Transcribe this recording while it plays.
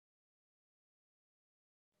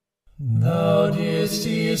Thou didst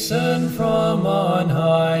descend from on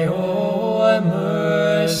high, O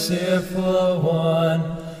merciful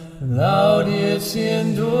One. Thou didst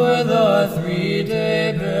endure the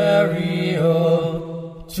 3-day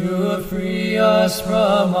burial to free us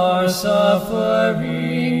from our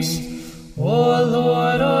sufferings. O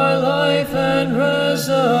Lord, our life and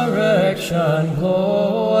resurrection,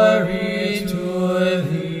 glory to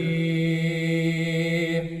Thee.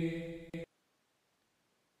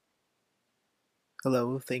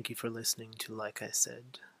 Hello, thank you for listening to Like I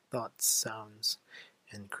Said, Thoughts, Sounds,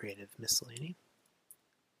 and Creative Miscellany.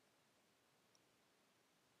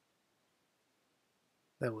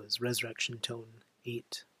 That was Resurrection Tone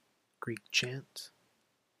 8, Greek Chant,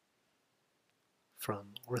 from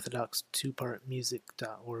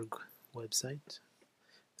orthodox2partmusic.org website.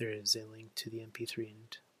 There is a link to the MP3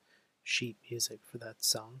 and sheet music for that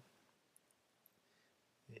song,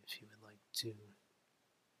 if you would like to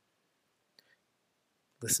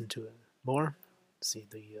listen to it more, see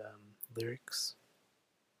the lyrics.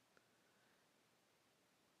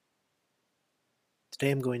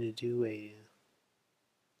 Today I'm going to do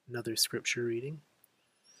another scripture reading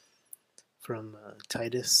from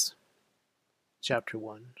Titus chapter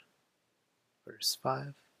 1, verse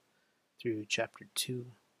 5 through chapter 2,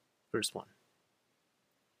 verse 1.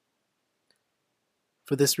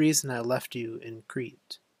 For this reason I left you in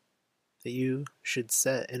Crete, that you should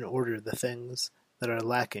set in order the things that are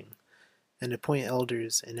lacking, and appoint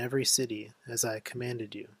elders in every city as I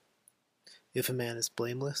commanded you. If a man is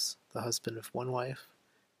blameless, the husband of one wife,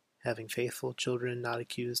 having faithful children not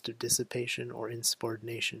accused of dissipation or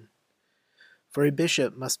insubordination. For a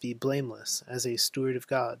bishop must be blameless as a steward of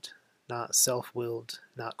God, not self-willed,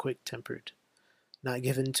 not quick-tempered, not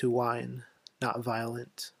given to wine, not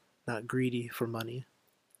violent, not greedy for money,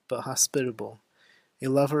 but hospitable, a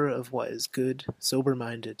lover of what is good,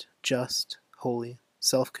 sober-minded, just, holy,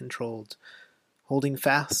 self-controlled, holding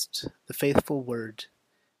fast the faithful word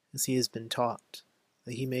as he has been taught,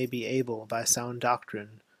 that he may be able by sound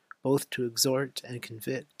doctrine both to exhort and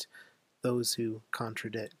convict those who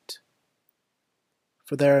contradict.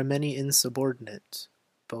 For there are many insubordinate,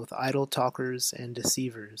 both idle talkers and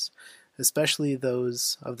deceivers, especially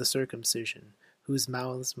those of the circumcision, whose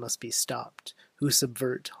mouths must be stopped, who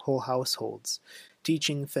subvert whole households,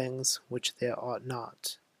 teaching things which they ought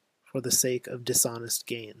not, for the sake of dishonest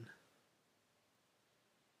gain.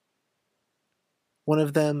 One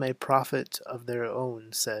of them, a prophet of their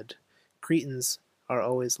own, said, Cretans are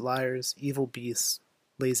always liars, evil beasts,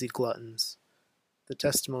 lazy gluttons. The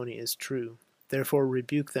testimony is true. Therefore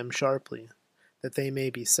rebuke them sharply, that they may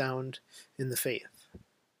be sound in the faith,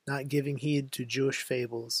 not giving heed to Jewish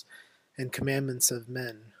fables and commandments of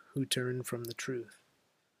men who turn from the truth.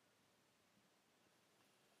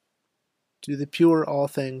 To the pure all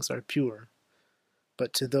things are pure,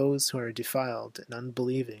 but to those who are defiled and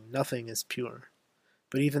unbelieving nothing is pure,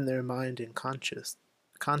 but even their mind and conscience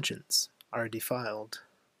are defiled.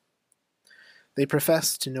 They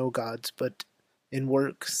profess to know God, but in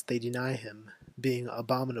works they deny him, being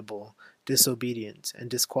abominable, disobedient, and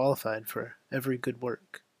disqualified for every good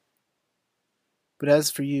work. But as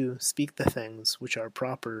for you, speak the things which are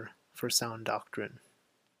proper for sound doctrine.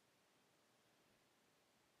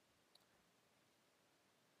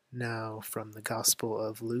 Now from the Gospel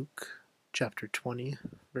of Luke, chapter 20,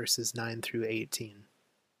 verses 9 through 18.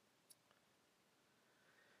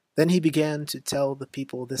 Then he began to tell the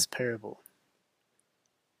people this parable.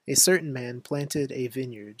 A certain man planted a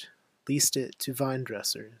vineyard, leased it to vine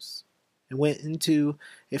dressers, and went into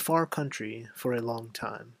a far country for a long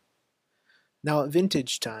time. Now at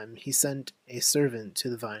vintage time he sent a servant to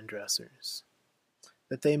the vine dressers,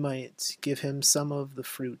 that they might give him some of the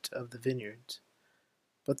fruit of the vineyard.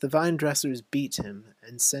 But the vine dressers beat him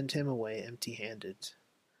and sent him away empty-handed.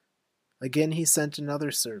 Again he sent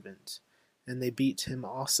another servant, and they beat him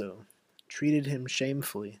also, treated him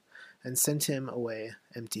shamefully, and sent him away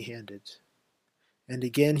empty-handed. And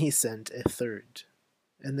again he sent a third,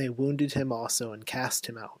 and they wounded him also and cast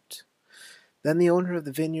him out. Then the owner of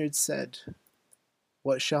the vineyard said,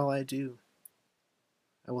 What shall I do?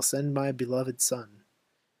 I will send my beloved son.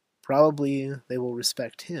 Probably they will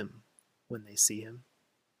respect him when they see him.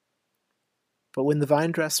 But when the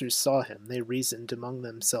vine dressers saw him, they reasoned among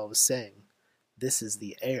themselves, saying, This is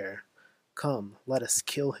the heir. Come, let us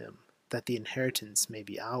kill him, that the inheritance may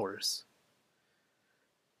be ours.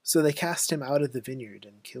 So they cast him out of the vineyard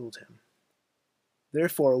and killed him.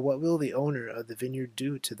 Therefore, what will the owner of the vineyard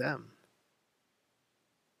do to them?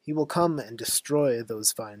 He will come and destroy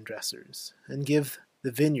those vine dressers, and give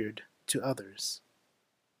the vineyard to others.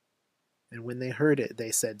 And when they heard it,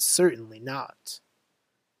 they said, Certainly not.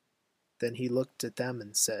 Then he looked at them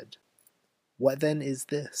and said, "What then is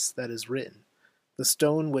this that is written? The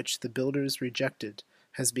stone which the builders rejected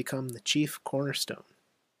has become the chief cornerstone.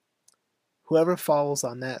 Whoever falls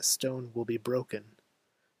on that stone will be broken,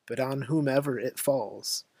 but on whomever it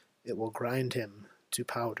falls, it will grind him to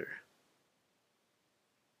powder."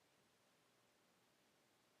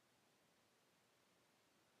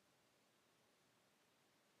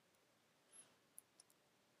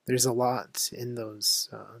 There's a lot in those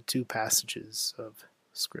two passages of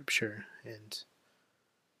Scripture, and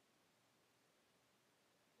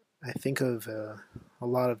I think of a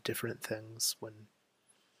lot of different things when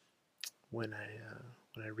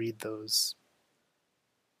I read those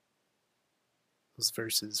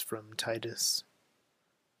verses from Titus,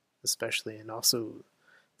 especially, and also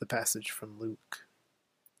the passage from Luke.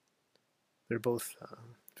 They're both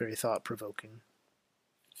very thought-provoking.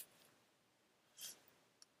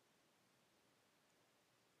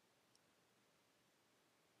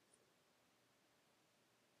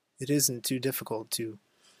 It isn't too difficult to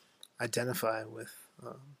identify with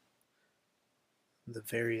the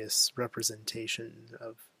various representation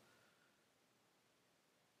of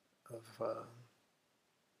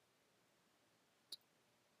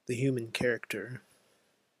the human character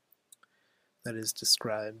that is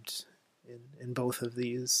described in both of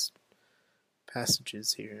these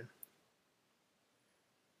passages here.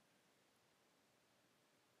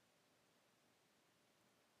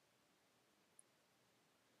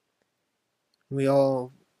 We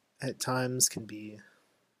all, at times, can be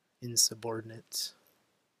insubordinate.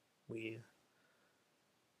 We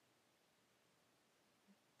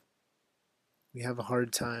have a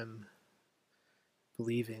hard time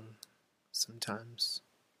believing sometimes.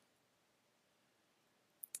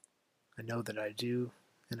 I know that I do,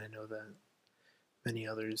 and I know that many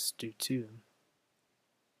others do too.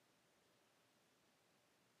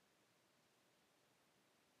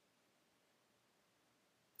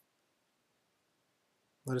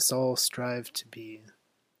 Let us all strive to be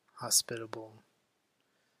hospitable,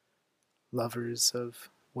 lovers of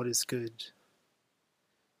what is good,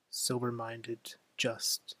 sober-minded,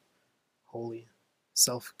 just, holy,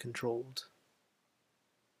 self-controlled.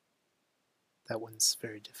 That one's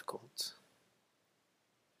very difficult.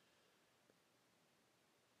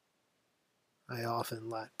 I often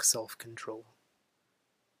lack self-control.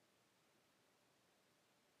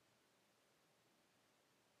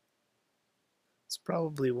 It's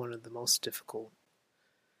probably one of the most difficult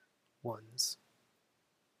ones.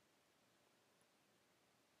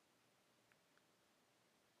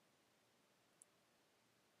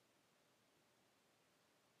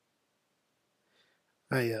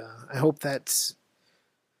 I hope that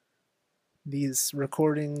these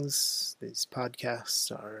recordings, these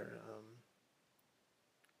podcasts are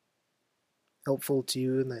helpful to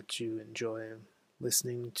you and that you enjoy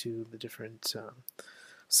listening to the different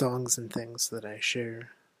songs and things that I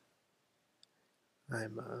share.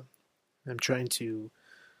 I'm trying to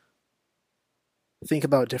think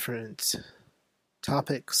about different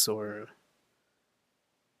topics or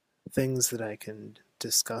things that I can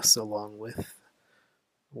discuss along with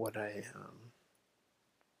what I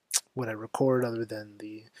record, other than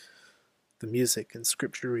the music and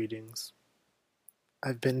scripture readings.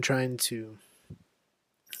 I've been trying to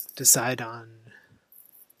decide on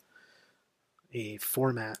a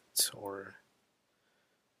format or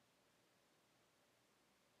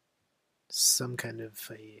some kind of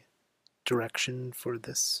a direction for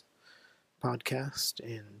this podcast,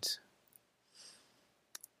 and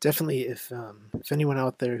definitely if anyone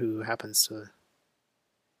out there who happens to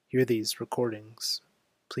hear these recordings,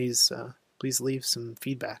 please leave some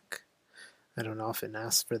feedback. I don't often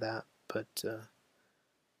ask for that, but I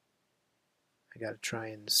gotta try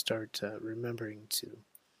and start remembering to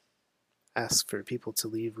ask for people to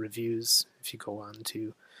leave reviews. If you go on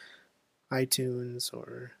to iTunes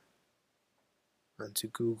or onto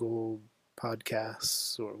Google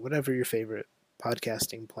Podcasts or whatever your favorite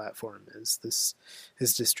podcasting platform is, this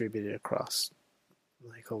is distributed across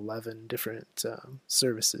like 11 different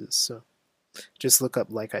services. So just look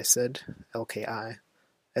up, like I said, LKISAID,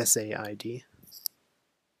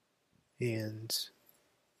 and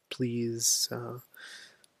please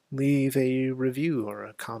leave a review or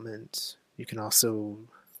a comment. You can also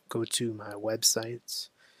go to my website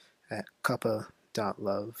at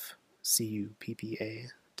cuppa.love,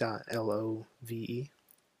 CUPPA.LOVE,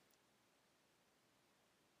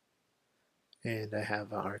 and I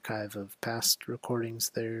have an archive of past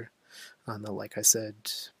recordings there on the, like I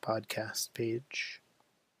said, podcast page.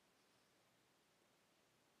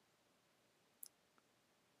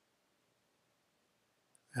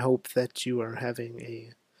 I hope that you are having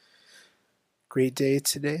a great day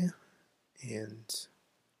today, and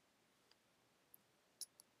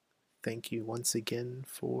thank you once again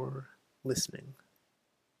for listening.